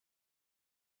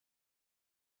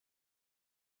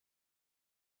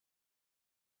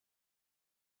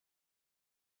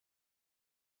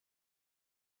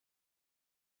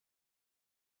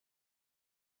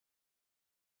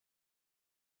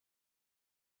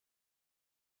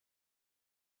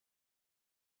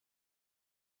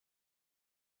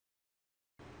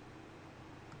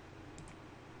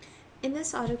In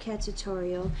this AutoCAD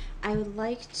tutorial, I would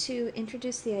like to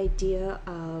introduce the idea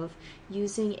of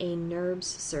using a NURBS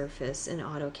surface in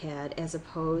AutoCAD as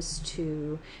opposed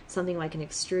to something like an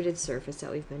extruded surface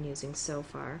that we've been using so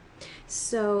far.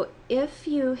 So if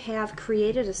you have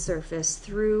created a surface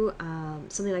through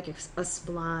something like a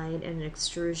spline and an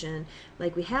extrusion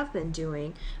like we have been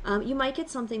doing, you might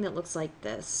get something that looks like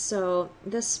this. So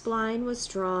the spline was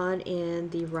drawn in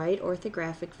the right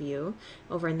orthographic view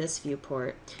over in this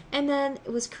viewport, and then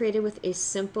it was created with a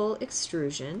simple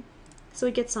extrusion. So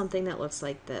we get something that looks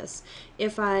like this.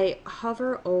 If I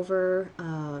hover over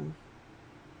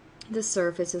the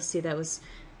surface, you'll see that was,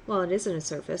 well, it isn't a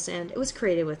surface, and it was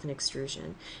created with an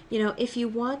extrusion. If you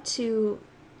want to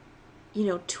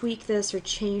tweak this or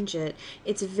change it,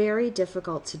 it's very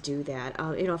difficult to do that.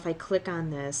 If I click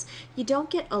on this, you don't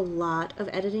get a lot of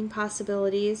editing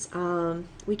possibilities.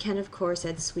 We can, of course,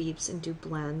 add sweeps and do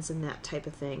blends and that type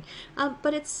of thing,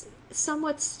 but it's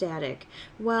somewhat static.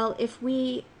 Well, if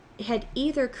we had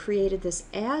either created this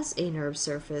as a NURBS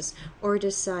surface or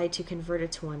decide to convert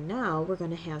it to one now, we're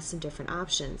going to have some different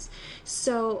options.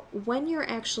 So when you're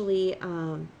actually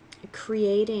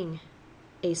creating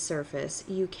a surface,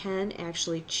 you can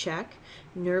actually check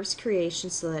NURBS creation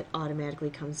so that it automatically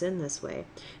comes in this way.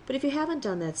 But if you haven't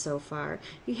done that so far,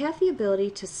 you have the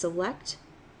ability to select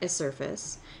a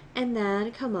surface and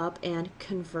then come up and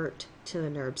convert to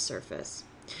a NURBS surface.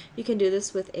 You can do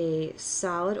this with a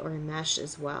solid or a mesh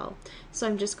as well. So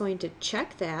I'm just going to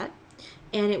check that,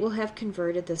 and it will have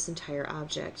converted this entire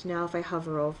object. Now if I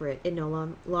hover over it, it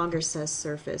no longer says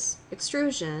surface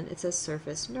extrusion, it says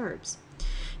surface NURBS.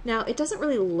 Now it doesn't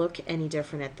really look any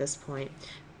different at this point,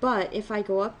 but if I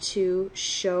go up to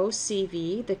Show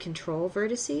CV, the control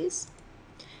vertices,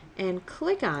 and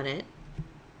click on it,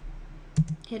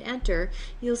 hit enter,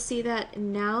 you'll see that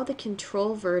now the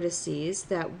control vertices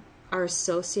that are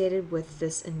associated with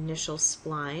this initial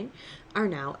spline are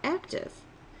now active.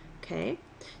 Okay,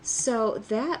 so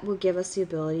that will give us the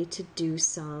ability to do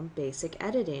some basic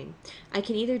editing. I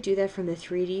can either do that from the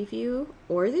 3D view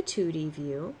or the 2D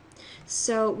view.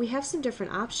 So we have some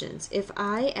different options. If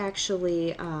I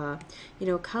actually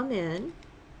come in,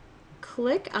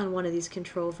 click on one of these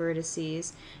control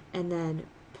vertices and then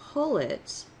pull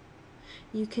it,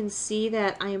 you can see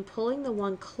that I am pulling the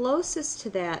one closest to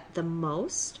that the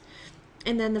most,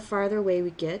 and then the farther away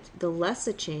we get, the less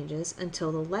it changes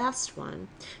until the last one.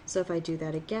 So if I do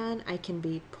that again, I can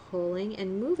be pulling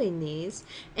and moving these,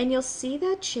 and you'll see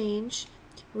that change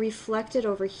reflected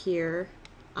over here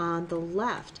on the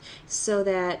left, so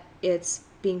that it's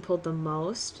being pulled the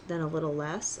most, then a little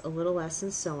less,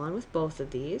 and so on with both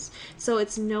of these. So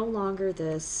it's no longer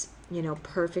this,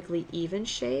 perfectly even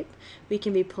shape. We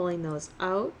can be pulling those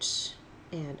out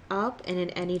and up and in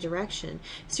any direction.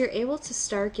 So you're able to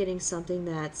start getting something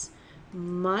that's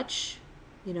much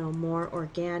more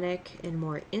organic and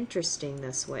more interesting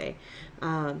this way,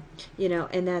 and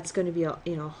that's going to be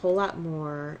a whole lot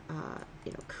more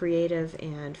creative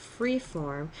and free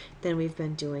form than we've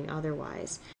been doing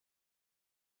otherwise.